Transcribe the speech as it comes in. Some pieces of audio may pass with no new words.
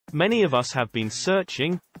Many of us have been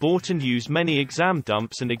searching, bought and used many exam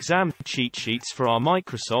dumps and exam cheat sheets for our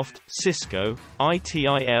Microsoft, Cisco,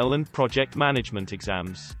 ITIL and project management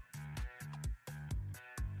exams.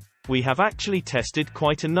 We have actually tested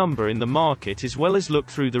quite a number in the market as well as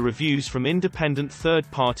looked through the reviews from independent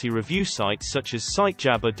third-party review sites such as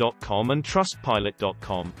sitejabber.com and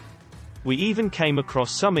trustpilot.com. We even came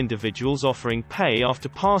across some individuals offering pay after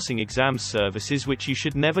passing exam services which you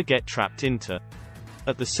should never get trapped into.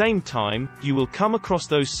 At the same time, you will come across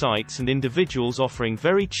those sites and individuals offering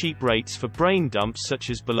very cheap rates for brain dumps such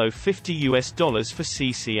as below $50 for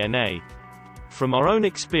CCNA. From our own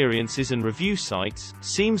experiences and review sites,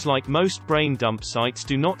 seems like most brain dump sites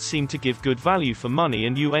do not seem to give good value for money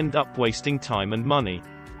and you end up wasting time and money.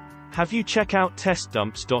 Have you check out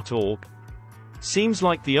testdumps.org? Seems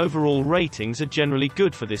like the overall ratings are generally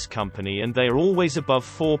good for this company and they are always above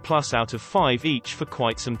 4+ out of 5 each for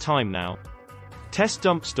quite some time now.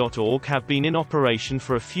 Testdumps.org have been in operation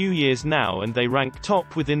for a few years now and they rank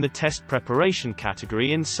top within the test preparation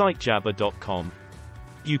category in sitejabber.com.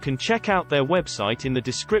 You can check out their website in the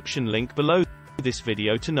description link below this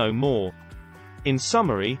video to know more. In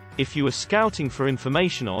summary, if you are scouting for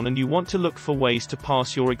information on and you want to look for ways to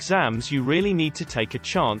pass your exams, you really need to take a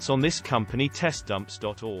chance on this company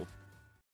testdumps.org.